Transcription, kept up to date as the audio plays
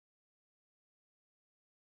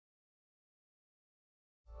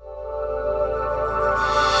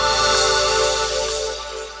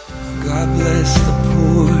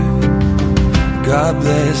God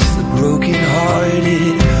bless the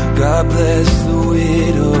brokenhearted, God bless the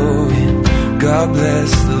widow, and God bless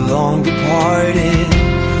the long departed.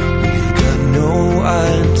 We've got no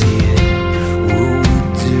idea what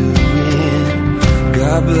we're doing.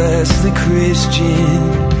 God bless the Christian,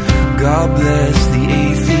 God bless the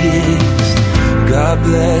atheist, God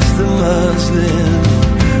bless the Muslim,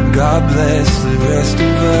 God bless the rest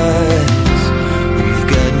of us. We've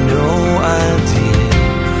got no idea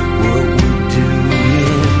what we're doing.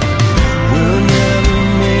 We'll never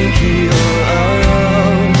make it on our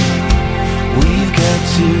own. We've got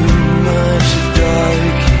too much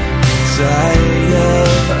dark inside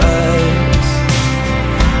of us.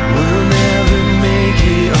 We'll never make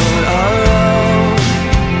it on our own.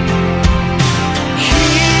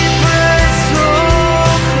 Keep us so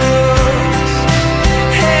close,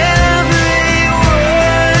 every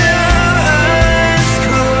word of us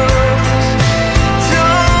close.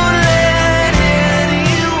 Don't let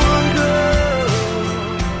anyone go.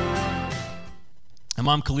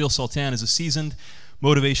 Imam Khalil Sultan is a seasoned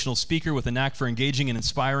motivational speaker with a knack for engaging and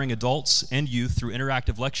inspiring adults and youth through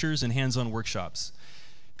interactive lectures and hands-on workshops.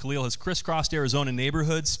 Khalil has crisscrossed Arizona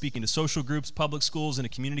neighborhoods, speaking to social groups, public schools, and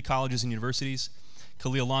to community colleges and universities.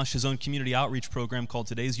 Khalil launched his own community outreach program called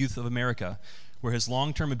Today's Youth of America, where his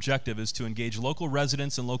long-term objective is to engage local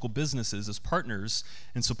residents and local businesses as partners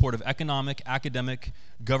in support of economic, academic,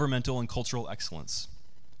 governmental, and cultural excellence.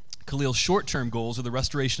 Khalil's short-term goals are the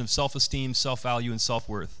restoration of self-esteem, self-value, and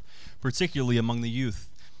self-worth, particularly among the youth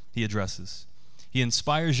he addresses. He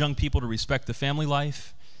inspires young people to respect the family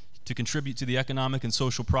life, to contribute to the economic and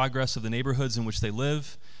social progress of the neighborhoods in which they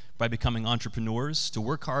live by becoming entrepreneurs, to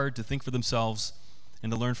work hard, to think for themselves,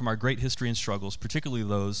 and to learn from our great history and struggles, particularly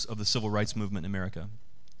those of the civil rights movement in America.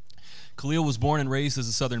 Khalil was born and raised as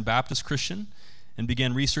a Southern Baptist Christian and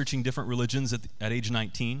began researching different religions at age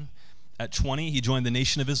 19. At 20, he joined the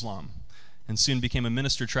Nation of Islam and soon became a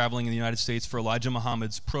minister traveling in the United States for Elijah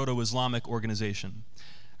Muhammad's proto-Islamic organization.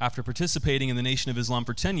 After participating in the Nation of Islam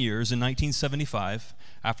for 10 years, in 1975,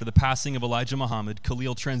 after the passing of Elijah Muhammad,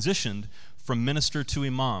 Khalil transitioned from minister to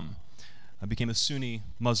imam, became a Sunni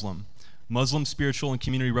Muslim spiritual and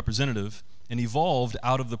community representative, and evolved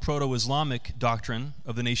out of the proto-Islamic doctrine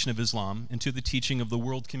of the Nation of Islam into the teaching of the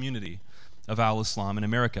world community of al-Islam in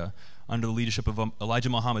America under the leadership of Elijah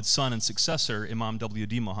Muhammad's son and successor, Imam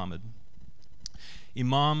W.D. Muhammad.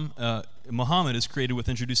 Imam Muhammad is created with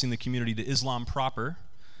introducing the community to Islam proper,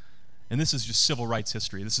 and this is just civil rights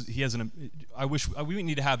history. We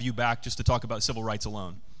need to have you back just to talk about civil rights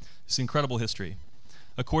alone. It's incredible history.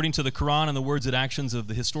 According to the Quran and the words and actions of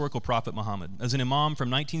the historical prophet Muhammad. As an imam from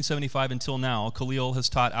 1975 until now, Khalil has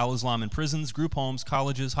taught al-Islam in prisons, group homes,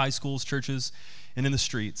 colleges, high schools, churches, and in the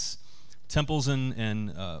streets, temples and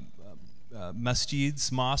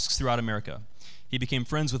masjids, mosques throughout America. He became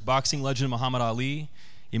friends with boxing legend Muhammad Ali,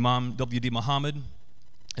 Imam W.D. Muhammad,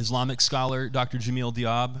 Islamic scholar Dr. Jamil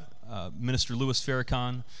Diab, Minister Louis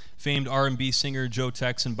Farrakhan, famed R&B singer Joe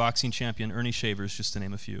Tex, and boxing champion Ernie Shavers, just to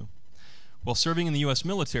name a few. While serving in the U.S.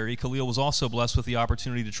 military, Khalil was also blessed with the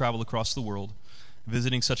opportunity to travel across the world,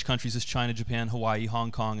 visiting such countries as China, Japan, Hawaii,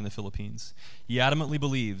 Hong Kong, and the Philippines. He adamantly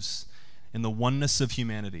believes in the oneness of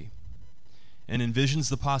humanity and envisions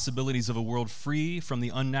the possibilities of a world free from the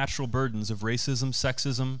unnatural burdens of racism,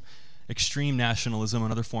 sexism, extreme nationalism,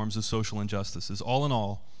 and other forms of social injustices. All in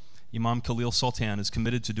all, Imam Khalil Sultan is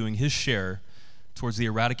committed to doing his share towards the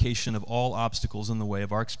eradication of all obstacles in the way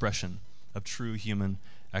of our expression of true human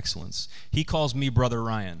excellence. He calls me Brother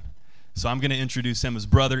Ryan, so I'm going to introduce him as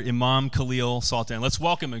Brother Imam Khalil Sultan. Let's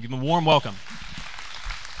welcome him. Give him a warm welcome.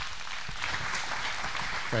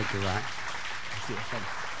 Thank you, Ryan.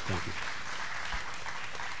 Thank you.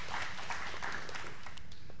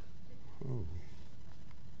 Ooh.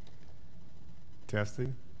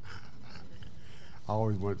 Testing? I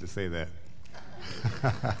always wanted to say that.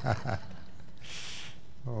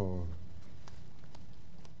 Oh.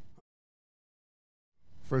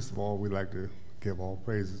 First of all, we'd like to give all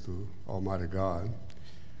praises to Almighty God,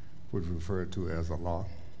 which is referred to as Allah.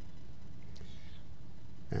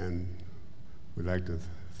 And we'd like to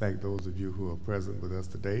thank those of you who are present with us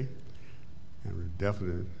today, and we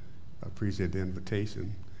definitely appreciate the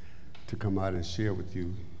invitation to come out and share with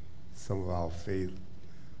you some of our faith,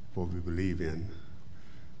 what we believe in,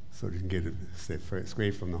 so you can get it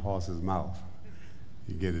straight from the horse's mouth.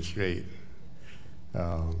 You get it straight.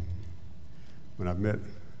 When I met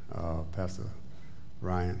Pastor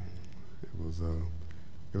Ryan, it was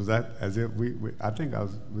that as if I think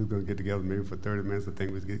we were going to get together maybe for 30 minutes. I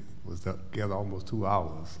think we was together almost 2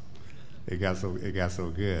 hours. It got so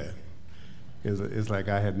good. It's like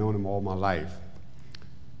I had known him all my life.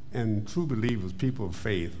 And true believers, people of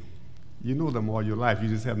faith, you know them all your life. You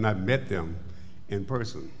just have not met them in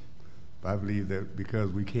person. But I believe that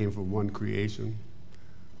because we came from one creation,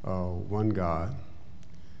 one God,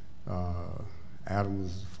 Adam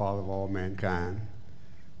was the father of all mankind.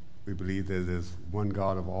 We believe that there's one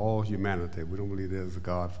God of all humanity. We don't believe there's a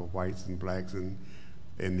God for whites and blacks and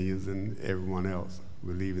Indians and everyone else.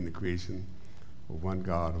 We believe in the creation of one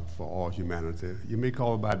God for all humanity. You may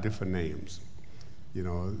call it by different names. You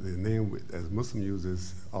know, the name as Muslim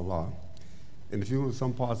uses Allah. And if you go to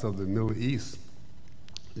some parts of the Middle East,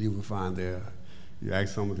 you will find there, you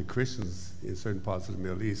ask some of the Christians in certain parts of the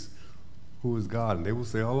Middle East, who is God? And they will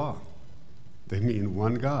say Allah. They mean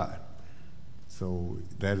one God. So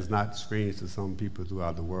that is not strange to some people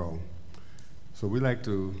throughout the world. So we like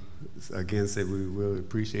to, again, say we really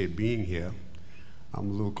appreciate being here. I'm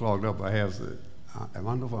a little clogged up. I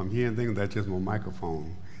don't know if I'm hearing things, that's just my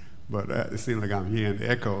microphone. But it seems like I'm hearing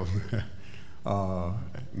echoes.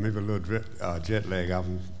 Maybe a little jet lag. I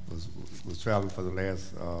was traveling for the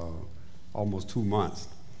last almost 2 months.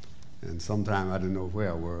 And sometimes I didn't know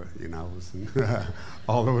where I was. You know, I was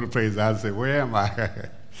all over the place. I'd say, where am I?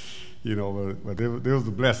 You know, but there was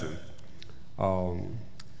a blessing.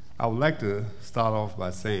 I would like to start off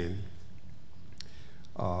by saying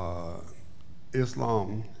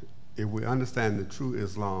Islam, if we understand the true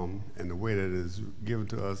Islam and the way that it is given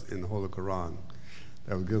to us in the Holy Quran,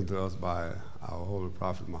 that was given to us by our Holy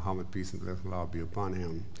Prophet Muhammad, peace and blessing of Allah be upon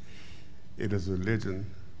him, it is a religion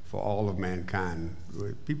for all of mankind.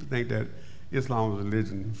 People think that Islam is a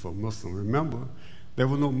religion for Muslims. Remember, there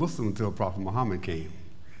was no Muslim until Prophet Muhammad came.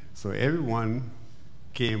 So everyone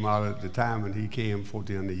came out at the time when he came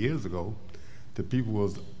 1,400 years ago. The people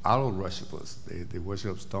was idol worshipers. They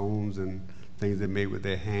worshiped stones and things they made with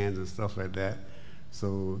their hands and stuff like that.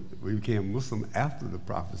 So we became Muslim after the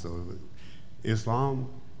Prophet. So Islam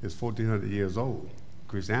is 1,400 years old.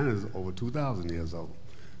 Christianity is over 2,000 years old.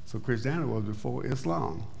 So Christianity was before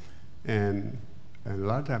Islam. And a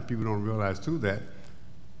lot of times people don't realize too that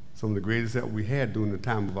some of the greatest help we had during the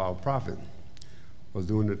time of our prophet was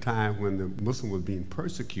during the time when the Muslim was being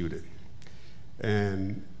persecuted.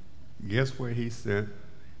 And guess where he sent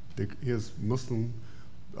his Muslim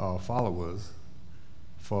followers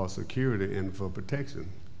for security and for protection?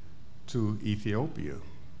 To Ethiopia,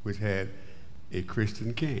 which had a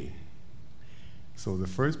Christian king. So the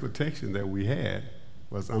first protection that we had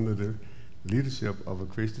was under the leadership of a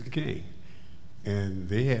Christian king. And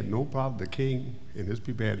they had no problem, the king and his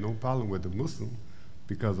people had no problem with the Muslim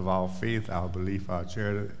because of our faith, our belief, our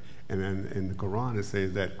charity. And then in the Quran it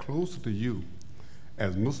says that closer to you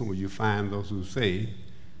as Muslim will you find those who say,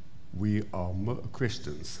 we are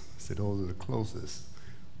Christians. So those are the closest.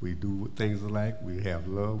 We do things alike, we have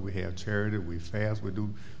love, we have charity, we fast, we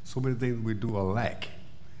do so many things we do alike.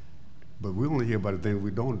 But we only hear about the things we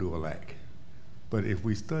don't do alike. But if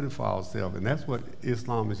we study for ourselves, and that's what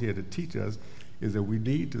Islam is here to teach us, is that we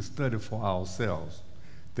need to study for ourselves.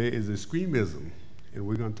 There is extremism, and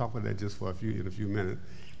we're going to talk about that just for in a few minutes.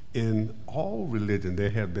 In all religion, there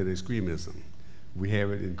have been extremism. We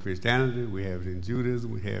have it in Christianity, we have it in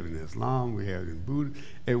Judaism, we have it in Islam, we have it in Buddhism.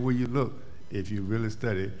 Everywhere you look, if you really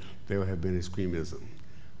study, there will have been extremism.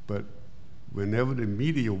 But whenever the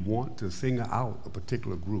media want to single out a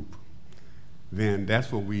particular group, then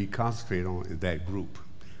that's what we concentrate on, is that group.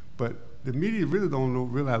 But the media really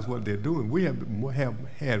don't realize what they're doing. We have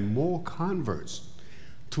had more converts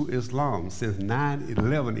to Islam since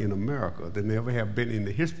 9/11 in America than there ever have been in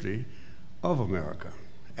the history of America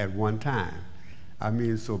at one time. I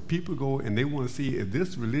mean, so people go and they want to see, is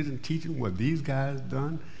this religion teaching what these guys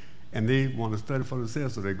done? And they want to study for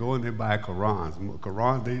themselves, so they go and they buy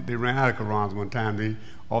Qurans. They ran out of Qurans one time.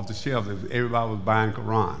 Off the shelves, everybody was buying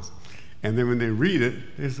Qurans. And then when they read it,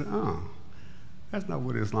 they say, oh, that's not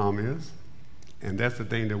what Islam is. And that's the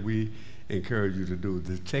thing that we encourage you to do,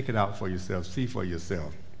 to check it out for yourself, see for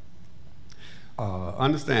yourself.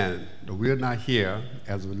 Understand that we're not here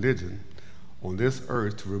as a religion on this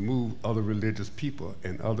earth to remove other religious people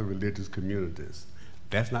and other religious communities.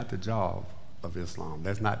 That's not the job of Islam.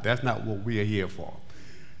 That's not what we are here for.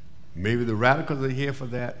 Maybe the radicals are here for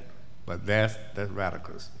that, but that's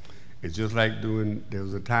radicals. It's just like there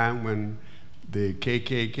was a time when the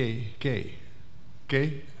KKK,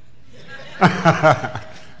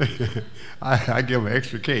 I give them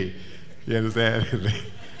extra K, you understand?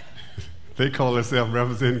 They call themselves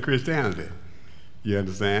representing Christianity, you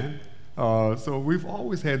understand? So we've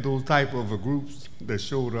always had those type of groups that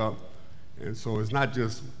showed up, and so it's not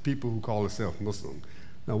just people who call themselves Muslim.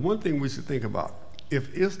 Now, one thing we should think about,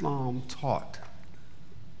 if Islam taught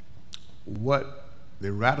what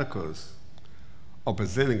the radicals or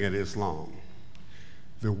presenting at Islam,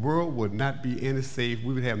 the world would not be any safe.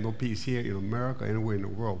 We would have no peace here in America, anywhere in the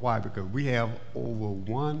world. Why? Because we have over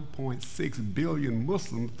 1.6 billion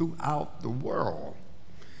Muslims throughout the world.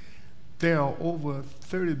 There are over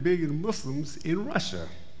 30 billion Muslims in Russia.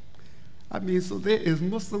 I mean, so there is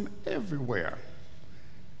Muslim everywhere.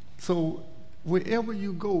 So wherever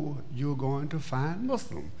you go, you're going to find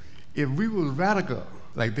Muslim. If we were radical,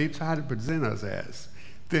 like they try to present us as,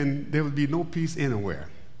 then there would be no peace anywhere.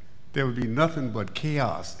 There would be nothing but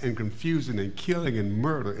chaos and confusion and killing and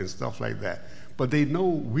murder and stuff like that. But they know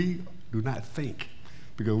we do not think,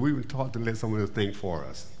 because we've been taught to let someone else think for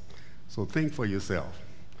us. So think for yourself.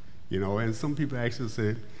 You know, and some people actually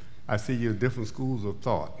say, I see you in different schools of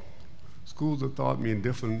thought. Schools of thought mean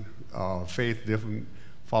different faith,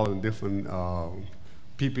 following different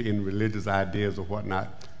people in religious ideas or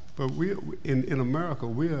whatnot. But we, in America,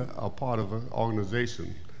 we're a part of an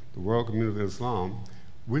organization, the World Community of Islam.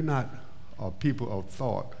 We're not a people of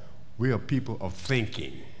thought. We are people of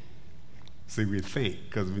thinking. See, we think,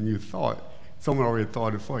 because when you thought, someone already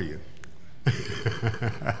thought it for you.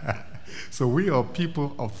 So we are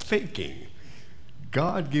people of thinking.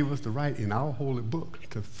 God gave us the right in our holy book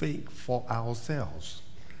to think for ourselves,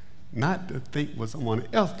 not to think what someone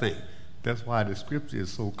else thinks. That's why the scripture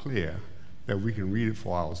is so clear that we can read it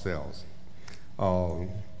for ourselves.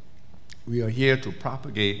 We are here to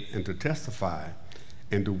propagate and to testify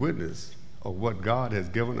and to witness of what God has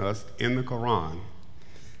given us in the Quran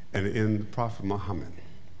and in the Prophet Muhammad.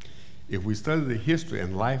 If we study the history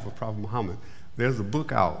and life of Prophet Muhammad, there's a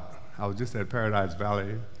book out. I was just at Paradise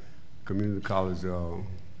Valley Community College a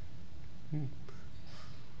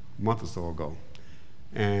month or so ago,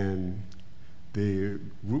 and the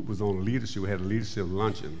group was on leadership. We had a leadership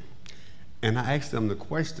luncheon, and I asked them the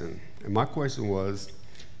question, and my question was,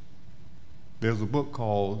 there's a book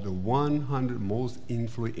called The 100 Most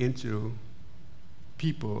Influential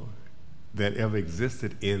People That Ever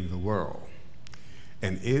Existed in the World.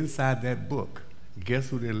 And inside that book, guess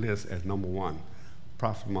who they list as number one?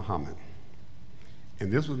 Prophet Muhammad.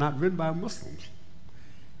 And this was not written by Muslims.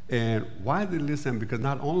 And why did they list him? Because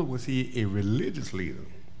not only was he a religious leader,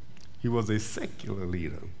 he was a secular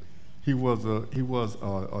leader. He was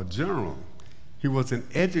a general. He was an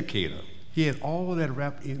educator. He had all that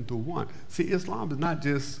wrapped into one. See, Islam is not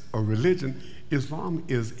just a religion. Islam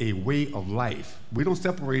is a way of life. We don't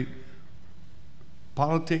separate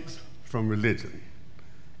politics from religion,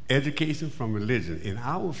 education from religion. In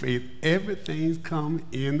our faith, everything's come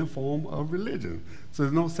in the form of religion. So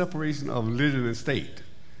there's no separation of religion and state.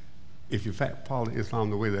 If you follow Islam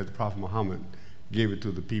the way that the Prophet Muhammad gave it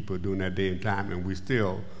to the people during that day and time, and we're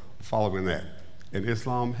still following that. And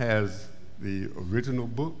Islam has the original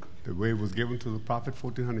book, the way it was given to the Prophet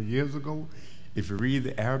 1,400 years ago. If you read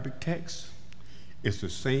the Arabic text, it's the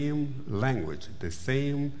same language, the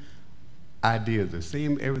same ideas, the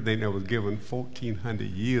same everything that was given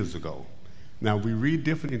 1,400 years ago. Now, we read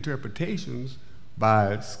different interpretations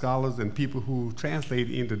by scholars and people who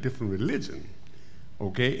translate into different religion,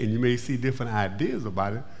 okay? And you may see different ideas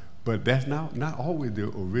about it, but that's not always the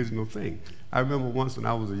original thing. I remember once when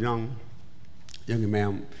I was a young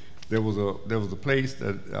man, there was a place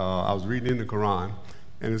that I was reading in the Quran,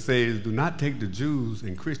 and it says, do not take the Jews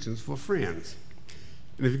and Christians for friends.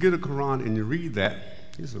 And if you get a Quran and you read that,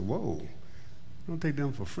 you say, whoa, don't take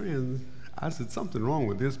them for friends. I said, something wrong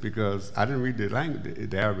with this, because I didn't read the language,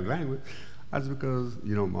 the Arabic language. I said, because,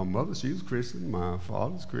 you know, my mother, she was Christian, my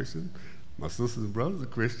father's Christian, my sisters and brothers are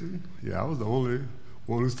Christian. Yeah, I was the only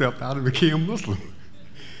one who stepped out and became Muslim.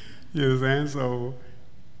 You understand? So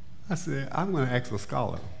I said, I'm going to ask a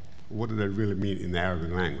scholar, what does that really mean in the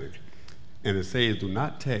Arabic language? And it says, do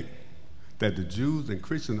not take that the Jews and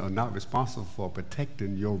Christians are not responsible for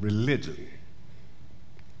protecting your religion.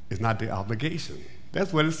 It's not their obligation.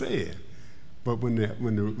 That's what it said. But when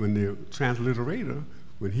the transliterator,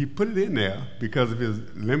 when he put it in there, because of his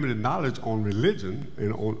limited knowledge on religion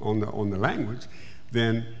and on the language,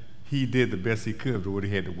 then he did the best he could with what he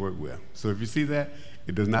had to work with. So if you see that,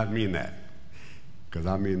 it does not mean that. Because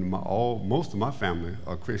I mean, most of my family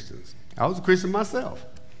are Christians. I was a Christian myself,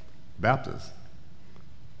 Baptist,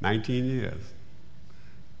 19 years.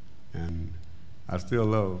 And I still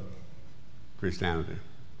love Christianity.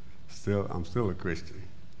 I'm still a Christian.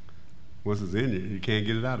 Once it's in you, you can't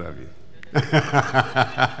get it out of you.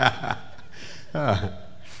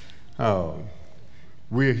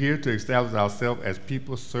 We're here to establish ourselves as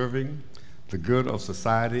people serving the good of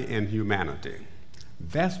society and humanity.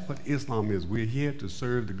 That's what Islam is. We're here to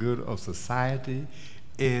serve the good of society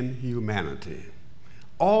and humanity.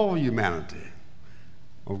 All humanity.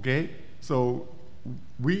 Okay? So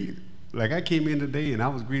we like I came in today and I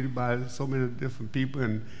was greeted by so many different people,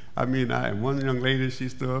 and I mean, one young lady, she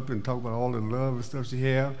stood up and talked about all the love and stuff she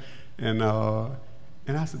had, and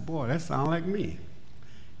I said, boy, that sounds like me,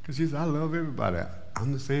 because she said, I love everybody.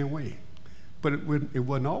 I'm the same way, but it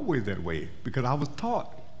wasn't always that way, because I was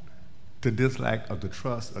taught to dislike or to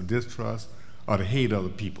trust or distrust or to hate other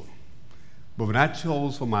people. But when I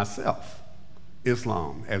chose for myself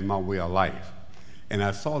Islam as my way of life, and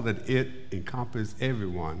I saw that it encompassed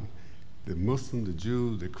everyone, the Muslims, the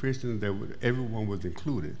Jews, the Christians, everyone was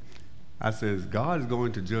included. I said, God is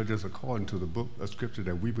going to judge us according to the book of scripture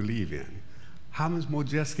that we believe in. How much more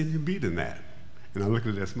just can you be than that? And I'm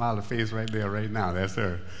looking at that smiling face right there, right now. That's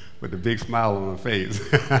her with the big smile on her face.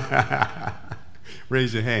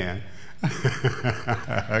 Raise your hand.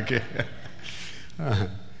 Okay.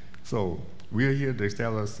 So we're here to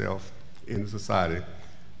establish ourselves in society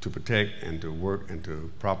to protect and to work and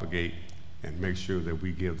to propagate and make sure that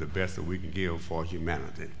we give the best that we can give for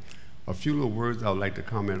humanity. A few little words I would like to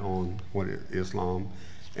comment on what is Islam,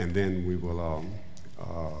 and then we will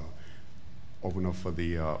open up for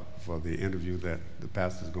the interview that the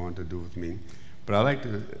pastor is going to do with me. But I like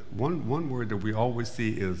to, one word that we always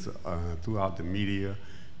see is throughout the media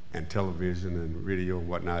and television and radio and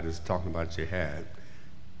whatnot is talking about jihad.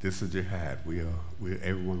 This is jihad.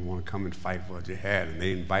 Everyone want to come and fight for jihad,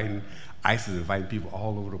 and ISIS inviting people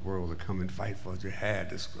all over the world to come and fight for jihad,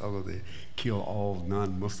 to struggle to kill all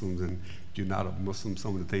non-Muslims, and if you're not a Muslim,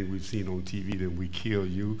 some of the things we've seen on TV, then we kill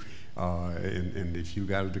you, and if you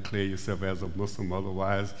got to declare yourself as a Muslim,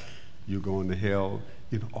 otherwise you're going to hell.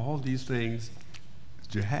 You know, all these things,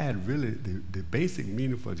 jihad really, the basic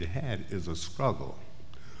meaning for jihad is a struggle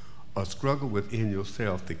within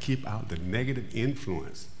yourself to keep out the negative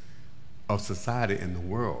influence of society and the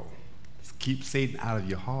world. Keep Satan out of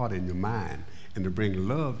your heart and your mind, and to bring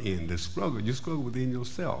love in. You struggle within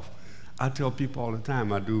yourself. I tell people all the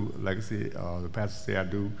time, I do, like I said, the pastor say I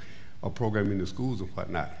do a program in the schools and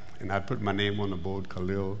whatnot, and I put my name on the board,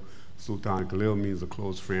 Khalil Sultan. Khalil means a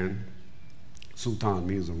close friend. Sultan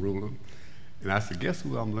means a ruler. And I said, guess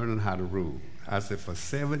who I'm learning how to rule? I said, for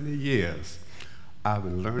 70 years, I've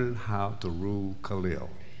been learning how to rule Khalil.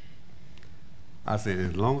 I said,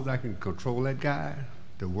 as long as I can control that guy,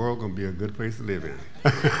 the world gonna be a good place to live in.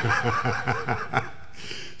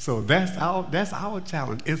 So that's our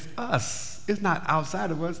challenge. It's us. It's not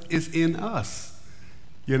outside of us, it's in us.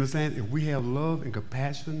 You understand? If we have love and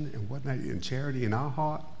compassion and whatnot and charity in our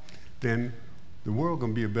heart, then the world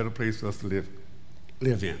gonna be a better place for us to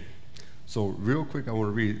live in. So real quick, I want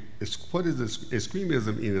to read, what is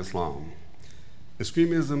extremism in Islam?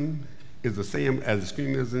 Extremism is the same as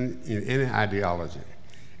extremism in any ideology.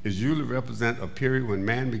 It usually represents a period when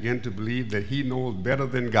man begins to believe that he knows better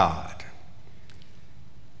than God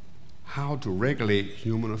how to regulate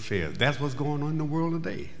human affairs. That's what's going on in the world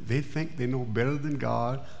today. They think they know better than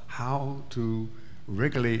God how to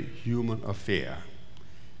regulate human affairs.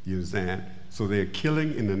 You understand? So they're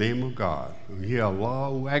killing in the name of God. We hear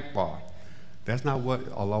Allahu Akbar. That's not what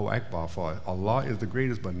Allahu Akbar for. Allah is the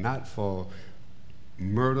greatest, but not for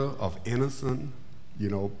murder of innocent,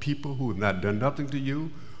 people who have not done nothing to you,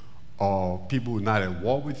 or people who are not at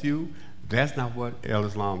war with you. That's not what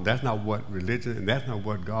Islam, that's not what religion, and that's not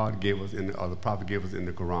what God gave us, or the Prophet gave us in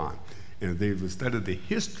the Quran. And they've studied the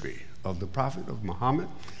history of the Prophet of Muhammad,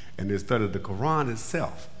 and they studied the Quran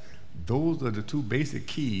itself. Those are the two basic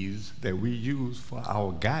keys that we use for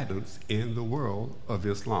our guidance in the world of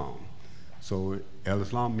Islam. So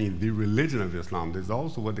Islam means the religion of Islam. There's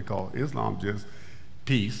also what they call Islam, just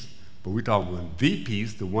peace, but we talk about the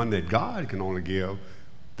peace, the one that God can only give.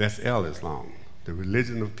 That's Islam, the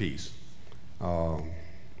religion of peace.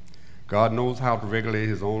 God knows how to regulate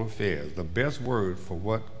his own affairs. The best word for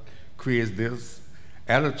what creates this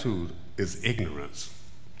attitude is ignorance.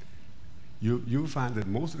 You'll find that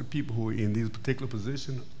most of the people who are in these particular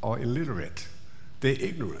positions are illiterate. They're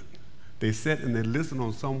ignorant. They sit and they listen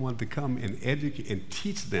on someone to come and educate and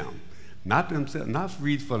teach them, not themselves, not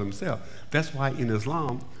read for themselves. That's why in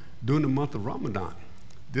Islam, during the month of Ramadan,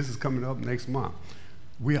 this is coming up next month,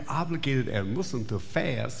 we are obligated as Muslims to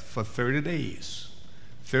fast for 30 days.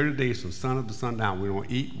 30 days from sun up to sundown. We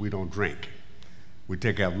don't eat, we don't drink. We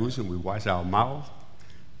take ablution, we wash our mouth,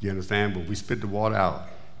 you understand, but we spit the water out.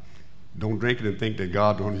 Don't drink it and think that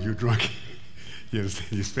God don't want you drunk. You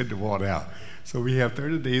understand? You spit the water out. So we have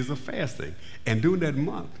 30 days of fasting. And during that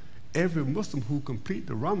month, every Muslim who complete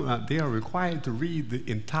the Ramadan, they are required to read the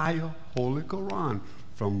entire Holy Quran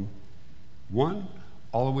from 1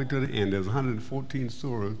 all the way to the end. There's 114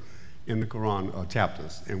 surahs in the Quran,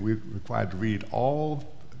 chapters, and we're required to read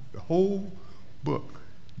the whole book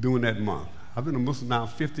during that month. I've been a Muslim now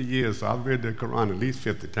 50 years, so I've read the Quran at least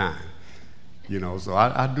 50 times. You know, so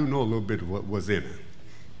I do know a little bit of what was in it,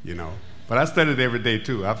 you know. But I study it every day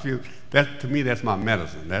too. I feel that, to me, that's my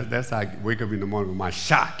medicine. That's how I wake up in the morning with my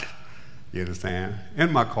shot. You understand?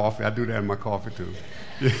 And my coffee. I do that in my coffee too.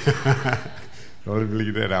 So let me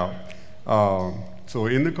leave that out. So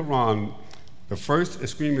in the Quran, the first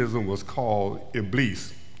extremism was called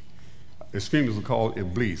Iblis. Extremism called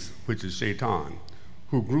Iblis, which is Shaitan,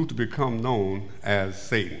 who grew to become known as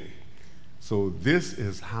Satan. So this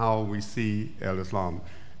is how we see Islam.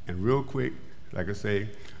 And real quick, like I say,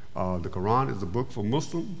 the Quran is a book for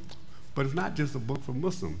Muslims, but it's not just a book for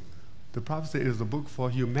Muslims. The Prophet said it's a book for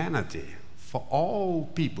humanity, for all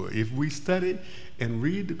people. If we study and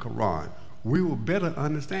read the Quran, we will better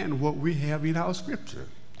understand what we have in our scripture.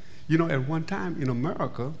 You know, at one time in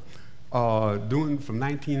America, from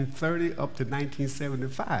 1930 up to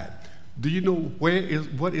 1975, do you know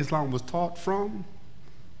what Islam was taught from?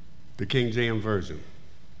 The King James Version.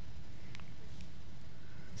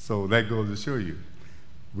 So that goes to show you.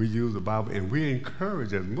 We use the Bible, and we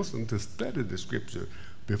encourage as Muslims to study the scripture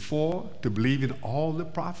before, to believe in all the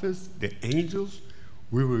prophets, the angels.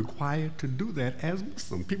 We're required to do that as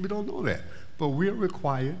Muslims. People don't know that, but we're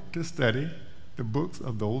required to study the books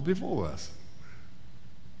of those before us.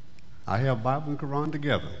 I have Bible and Quran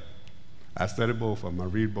together. I study both of them. I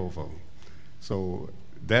read both of them. So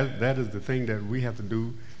that is the thing that we have to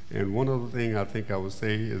do. And one other thing I think I would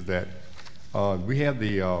say is that we have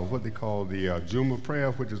the what they call the Jummah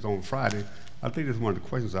prayer, which is on Friday. I think that's one of the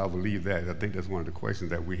questions. I will leave that. I think that's one of the questions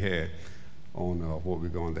that we had on what we're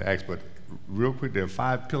going to ask. But real quick, there are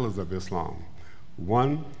 5 pillars of Islam.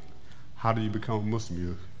 1, how do you become a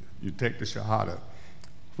Muslim? You take the Shahada,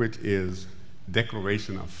 which is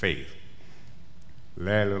declaration of faith.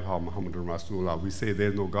 La ilaha Muhammadur Rasulullah. We say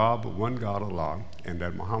there's no God but one God, Allah, and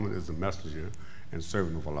that Muhammad is the messenger and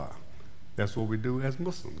servant of Allah. That's what we do as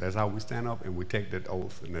Muslims. That's how we stand up and we take that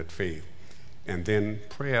oath and that faith. And then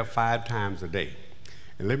prayer 5 times a day.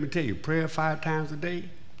 And let me tell you, prayer 5 times a day,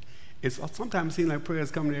 sometimes it seems like prayer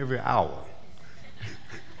is coming every hour.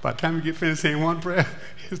 By the time you get finished saying one prayer,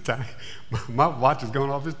 it's time. My watch is going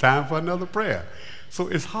off. It's time for another prayer. So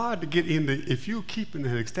it's hard to get into, if you're keeping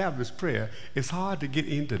an established prayer, it's hard to get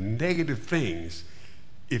into negative things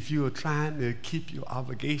if you are trying to keep your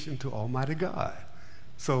obligation to Almighty God.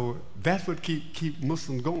 So that's what keep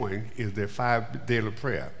Muslims going, is their 5 daily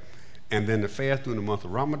prayer. And then the fast during the month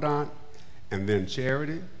of Ramadan, and then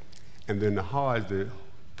charity, and then the Hajj, the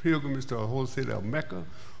pilgrimage to the holy city of Mecca,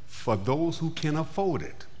 for those who can afford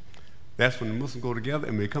it. That's when the Muslims go together,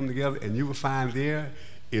 and they come together, and you will find there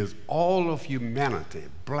is all of humanity,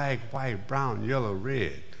 black, white, brown, yellow,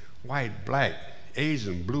 red, white, black,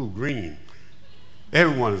 Asian, blue, green.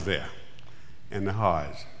 Everyone is there in the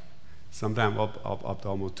Hajj. Sometimes up to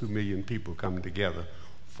almost 2 million people coming together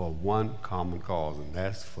for one common cause, and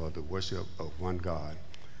that's for the worship of one God.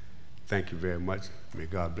 Thank you very much. May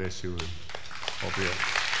God bless you, and hope you.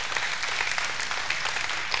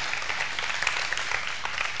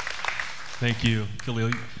 Thank you,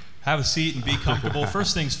 Khalil. Have a seat and be comfortable.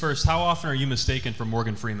 First things first, how often are you mistaken for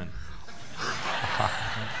Morgan Freeman?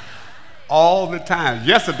 All the time.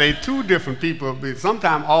 Yesterday, 2 different people, but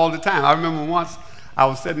sometimes all the time. I remember once I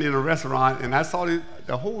was sitting in a restaurant, and I saw there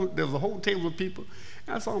was a whole table of people,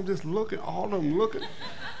 and I saw them just looking, all of them looking.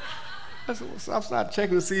 So I started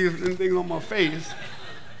checking to see if anything on my face.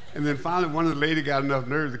 And then finally, one of the ladies got enough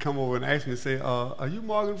nerve to come over and ask me, say, are you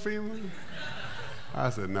Morgan Freeman? I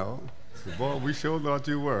said, no. I said, boy, we sure thought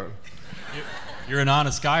you were. You're an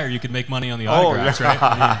honest guy, or you could make money on the autographs, yeah. right?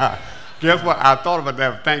 I mean, guess what? I thought about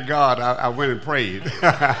that. Thank God I went and prayed.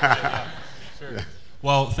 Sure. Yeah.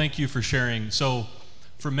 Well, thank you for sharing. So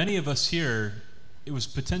for many of us here, it was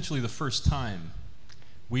potentially the first time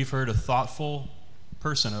we've heard a thoughtful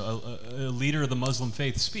person, a leader of the Muslim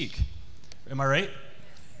faith speak. Am I right?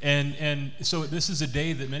 And so this is a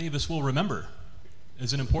day that many of us will remember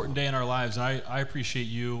as an important day in our lives. And I appreciate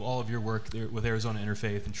you, all of your work there with Arizona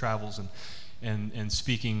Interfaith and travels and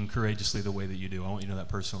speaking courageously the way that you do. I want you to know that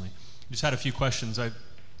personally. Just had a few questions. I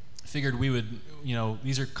figured we would,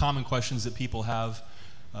 these are common questions that people have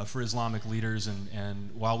for Islamic leaders, and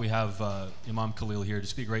while we have Imam Khalil here,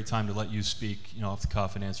 just be a great time to let you speak, off the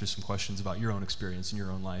cuff and answer some questions about your own experience and your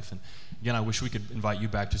own life. And again, I wish we could invite you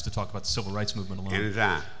back just to talk about the civil rights movement alone.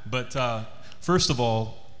 Anytime. But first of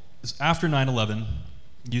all, after 9/11,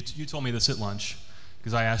 you told me this at lunch,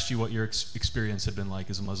 because I asked you what your experience had been like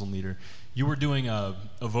as a Muslim leader. You were doing a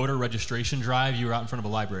voter registration drive. You were out in front of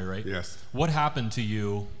a library, right? Yes. What happened to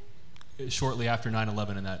you shortly after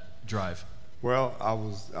 9/11 in that drive? Well, I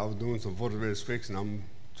was doing some voter registration. I'm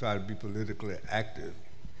try to be politically active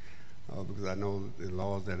because I know the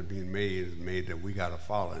laws that are being made is made that we got to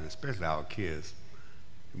follow, and especially our kids.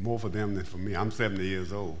 More for them than for me. I'm 70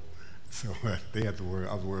 years old, so they have to worry.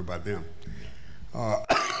 I was worried about them.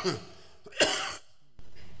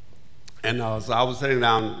 And so I was sitting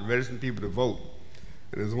down registering people to vote,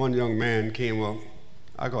 and there's one young man came up.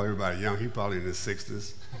 I call everybody young. He's probably in his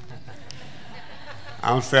 60s.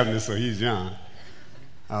 I'm 70, so he's young.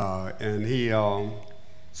 And he,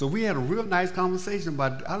 so we had a real nice conversation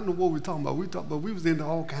about, I don't know what we were talking about. But we was into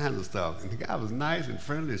all kinds of stuff. And the guy was nice and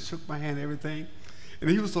friendly and shook my hand and everything. And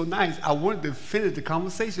he was so nice, I wanted to finish the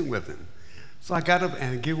conversation with him. So I got up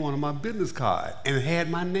and gave one of my business cards, and it had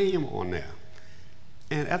my name on there.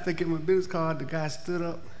 And after I gave him my business card, the guy stood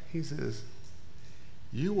up. He says,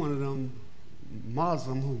 "You one of them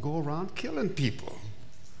Muslims who go around killing people."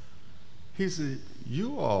 He said,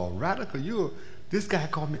 "You are radical. This guy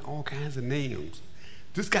called me all kinds of names.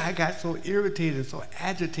 This guy got so irritated and so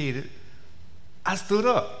agitated, I stood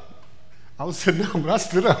up. I was sitting down, but I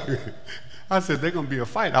stood up. I said, there's going to be a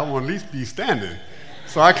fight. I want to at least be standing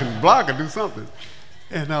so I can block or do something.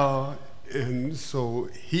 And so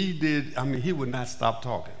he did. I mean, he would not stop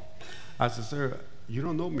talking. I said, "Sir, you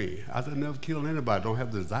don't know me. I said, I never killed anybody. I don't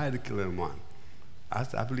have the desire to kill anyone. I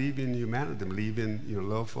said, I believe in humanity. I believe in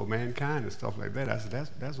love for mankind and stuff like that." I said,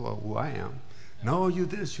 that's who I am. "No, you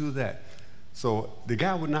this, you that." So the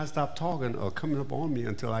guy would not stop talking or coming up on me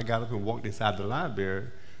until I got up and walked inside the library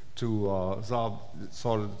to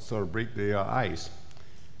sort of break the ice.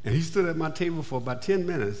 And he stood at my table for about 10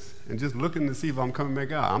 minutes and just looking to see if I'm coming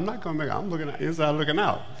back out. I'm not coming back out. I'm looking inside, looking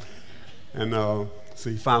out. And so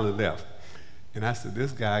he finally left. And I said,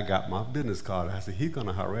 this guy got my business card. I said, he's going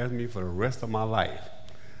to harass me for the rest of my life.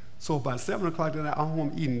 So about 7 o'clock that night, I'm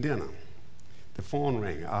home eating dinner. The phone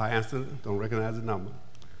rang. I answered, don't recognize the number.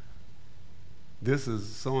 "This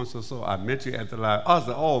is so-and-so. I met you at the library." I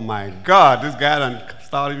said, "Oh my God, this guy done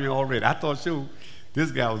started me already. I thought, shoot, this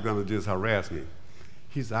guy was going to just harass me."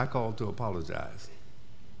 He said, "I called to apologize."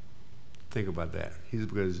 Think about that. He said,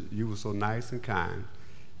 "Because you were so nice and kind.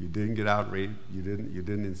 You didn't get outraged. You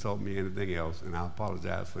didn't insult me or anything else, and I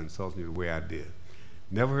apologize for insulting you the way I did."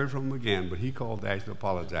 Never heard from him again, but he called to actually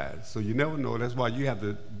apologize. So you never know. That's why you have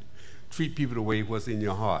to treat people the way what's in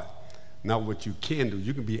your heart, not what you can do.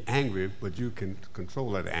 You can be angry, but you can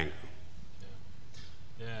control that anger.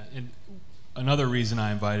 Yeah, and another reason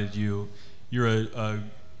I invited you, you're a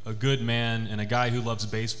good man and a guy who loves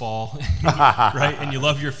baseball, right? And you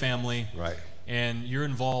love your family. Right. And you're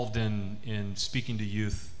involved in speaking to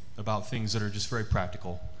youth about things that are just very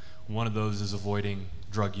practical. One of those is avoiding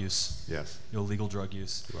drug use. Yes. Illegal drug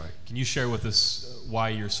use. Right. Can you share with us why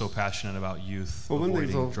you're so passionate about youth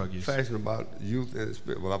avoiding drug use? Passionate about youth,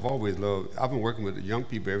 well, I've been working with young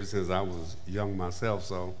people ever since I was young myself,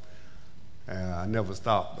 so I never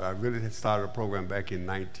stopped. But I really had started a program back in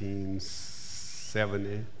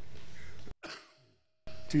 1970,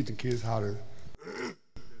 teaching kids how to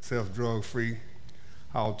self-drug-free,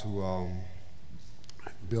 how to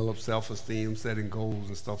build up self-esteem, setting goals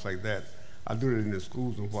and stuff like that. I do it in the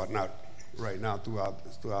schools and whatnot right now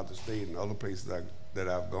throughout the state and other places that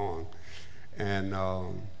I've gone. And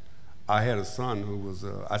I had a son who was,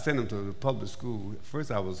 I sent him to the public school. First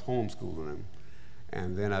I was homeschooling him,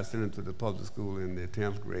 and then I sent him to the public school in the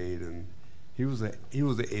 10th grade, and he was a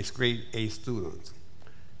grade A student.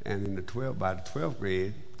 And in by the 12th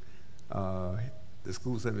grade, the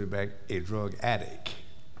school sent me back a drug addict.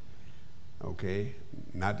 Okay,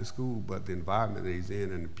 not the school, but the environment that he's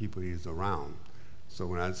in and the people he's around. So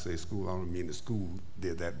when I say school, I don't mean the school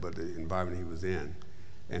did that, but the environment he was in.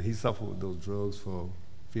 And he suffered with those drugs for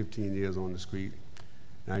 15 years on the street.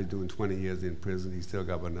 Now he's doing 20 years in prison. He's still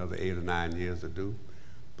got another 8 or 9 years to do.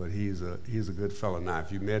 But he's a good fellow. Now,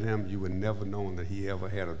 if you met him, you would never known that he ever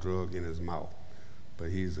had a drug in his mouth. But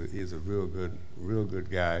he's a real good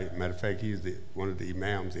guy. Matter of fact, he's one of the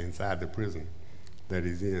imams inside the prison that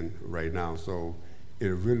he's in right now. So it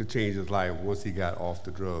really changed his life once he got off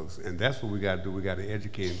the drugs. And that's what we got to do. We got to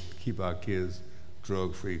educate and keep our kids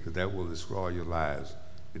drug-free, because that will destroy your lives.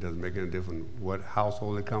 It doesn't make any difference what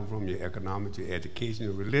household they come from, your economics, your education,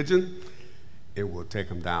 your religion. It will take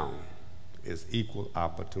them down. It's equal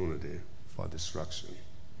opportunity for destruction.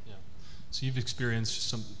 Yeah. So you've experienced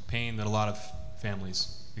some pain that a lot of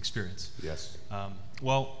families experience. Yes.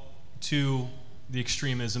 Well, to the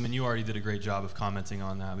extremism, and you already did a great job of commenting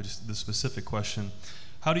on that, but just the specific question,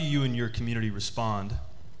 how do you and your community respond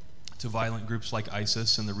to violent groups like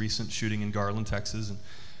ISIS and the recent shooting in Garland, Texas? And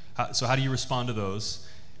so how do you respond to those?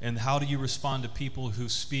 And how do you respond to people who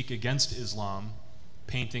speak against Islam,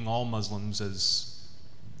 painting all Muslims as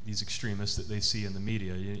these extremists that they see in the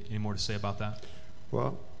media. Any more to say about that?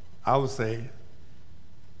 Well, I would say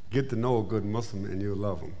get to know a good Muslim and you'll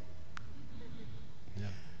love him.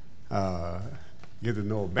 Yeah. Get to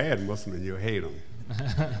know a bad Muslim and you'll hate him.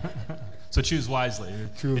 So choose wisely.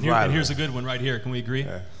 Choose and, wisely. And here's a good one right here. Can we agree?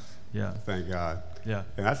 Yeah. Yeah. Thank God. Yeah.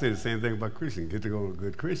 And I say the same thing about Christians. Get to know a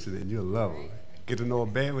good Christian and you'll love him. Get to know a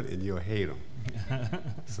bad one and you'll hate him.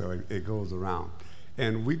 So it goes around.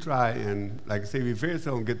 And we try and, like I say, we very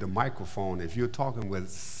seldom get the microphone. If you're talking with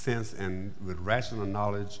sense and with rational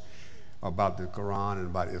knowledge about the Quran and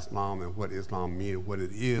about Islam and what Islam means, what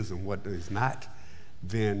it is and what it is not,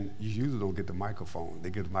 then you usually don't get the microphone. They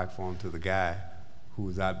get the microphone to the guy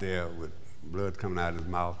who's out there with blood coming out of his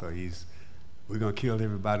mouth, or we're going to kill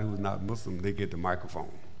everybody who's not Muslim. They get the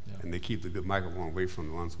microphone. Yeah. And they keep the good microphone away from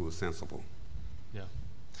the ones who are sensible. Yeah.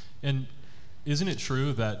 And isn't it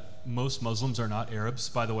true that most Muslims are not Arabs,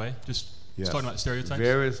 by the way? Just talking about stereotypes?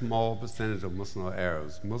 Very small percentage of Muslims are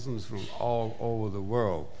Arabs. Muslims from all over the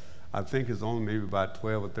world. I think it's only maybe about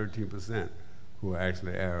 12 or 13% who are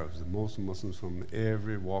actually Arabs. Most Muslims from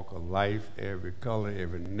every walk of life, every color,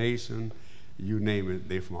 every nation, you name it,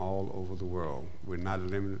 they're from all over the world. We're not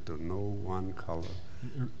limited to no one color.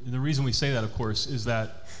 The reason we say that, of course, is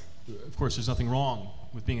that, of course, there's nothing wrong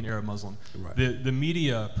with being an Arab Muslim. Right. The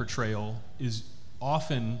media portrayal is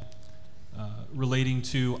often relating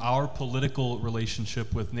to our political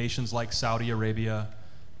relationship with nations like Saudi Arabia,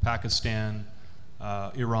 Pakistan,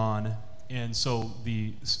 Iran, and so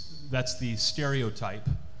that's the stereotype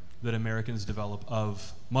that Americans develop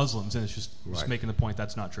of Muslims, and it's just making the point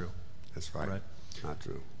that's not true. That's right. Not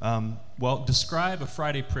true. Well, describe a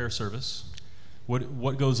Friday prayer service.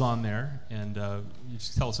 What goes on there, and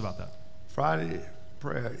just tell us about that. Friday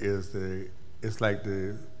prayer it's like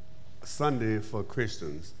the Sunday for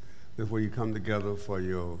Christians. It's where you come together for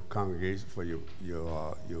your congregation, for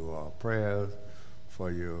your prayers,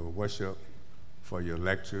 for your worship, for your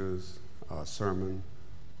lectures, sermon,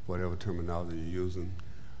 whatever terminology you're using.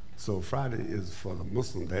 So Friday is for the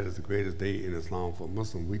Muslim. That is the greatest day in Islam for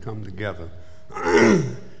Muslims. We come together,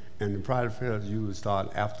 and the Friday prayers usually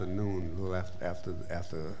start afternoon, a little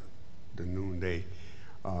after the noonday.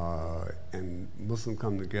 And Muslims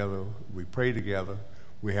come together, we pray together,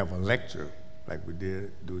 we have a lecture, like we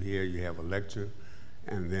do here. You have a lecture,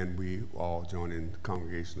 and then we all join in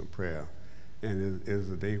congregational prayer. And it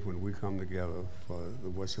is a day when we come together for the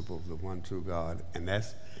worship of the one true God, and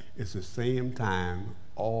it's the same time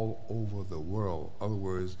all over the world. In other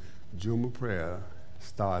words, Jummah prayer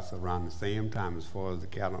starts around the same time as far as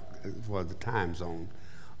the time zone.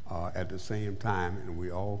 At the same time, and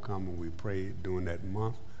we all come and we pray during that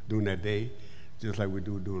month, during that day, just like we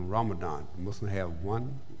do during Ramadan. The Muslims have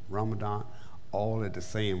one Ramadan all at the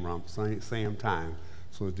same time.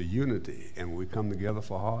 So it's the unity, and when we come together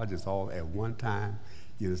for Hajj, it's all at one time,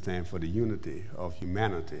 you understand, for the unity of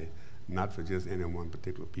humanity, not for just any one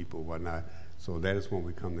particular people or whatnot. So that is when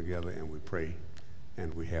we come together and we pray,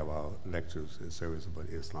 and we have our lectures and service about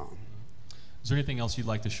Islam. Is there anything else you'd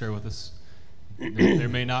like to share with us? There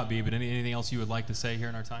may not be, but anything else you would like to say here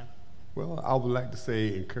in our time? Well, I would like to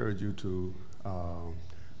say, encourage you to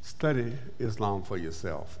study Islam for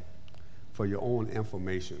yourself, for your own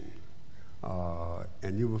information.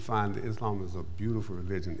 And you will find that Islam is a beautiful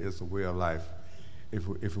religion. It's a way of life. If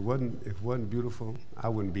it wasn't beautiful, I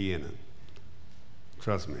wouldn't be in it.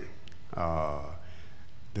 Trust me.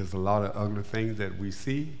 There's a lot of ugly things that we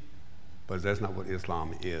see, but that's not what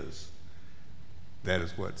Islam is. That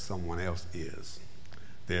is what someone else is.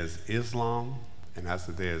 There's Islam, and I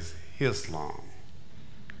said there's Hislam.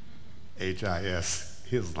 H-I-S,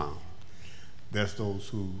 Hislam. That's those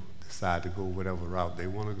who decide to go whatever route they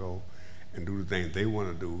want to go and do the things they want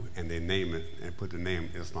to do, and they name it and put the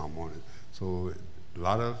name Islam on it. So a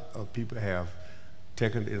lot of people have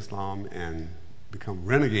taken Islam and become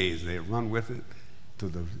renegades. They run with it to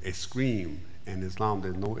the extreme. In Islam,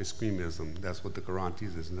 there's no extremism. That's what the Quran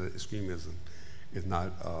teaches. No extremism is not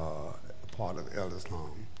a part of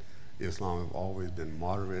Islam. Islam has always been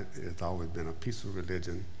moderate. It's always been a peaceful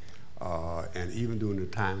religion. And even during the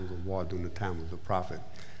times of war, during the time of the Prophet,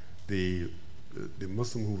 the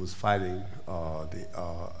Muslim who was fighting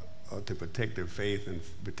to protect their faith and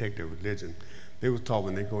protect their religion, they were taught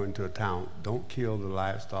when they go into a town, don't kill the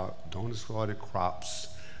livestock, don't destroy the crops,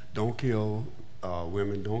 don't kill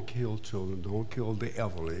women, don't kill children, don't kill the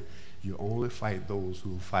elderly. You only fight those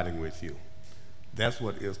who are fighting with you. That's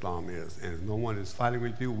what Islam is. And if no one is fighting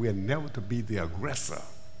with you, we're never to be the aggressor.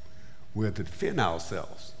 We're to defend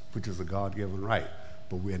ourselves, which is a God-given right,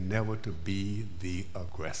 but we're never to be the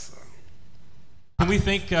aggressor. Can we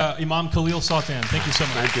thank Imam Khalil Sultan? Thank you so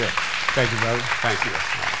much. Thank you. Thank you, brother. Thank you.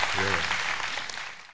 All right. Good.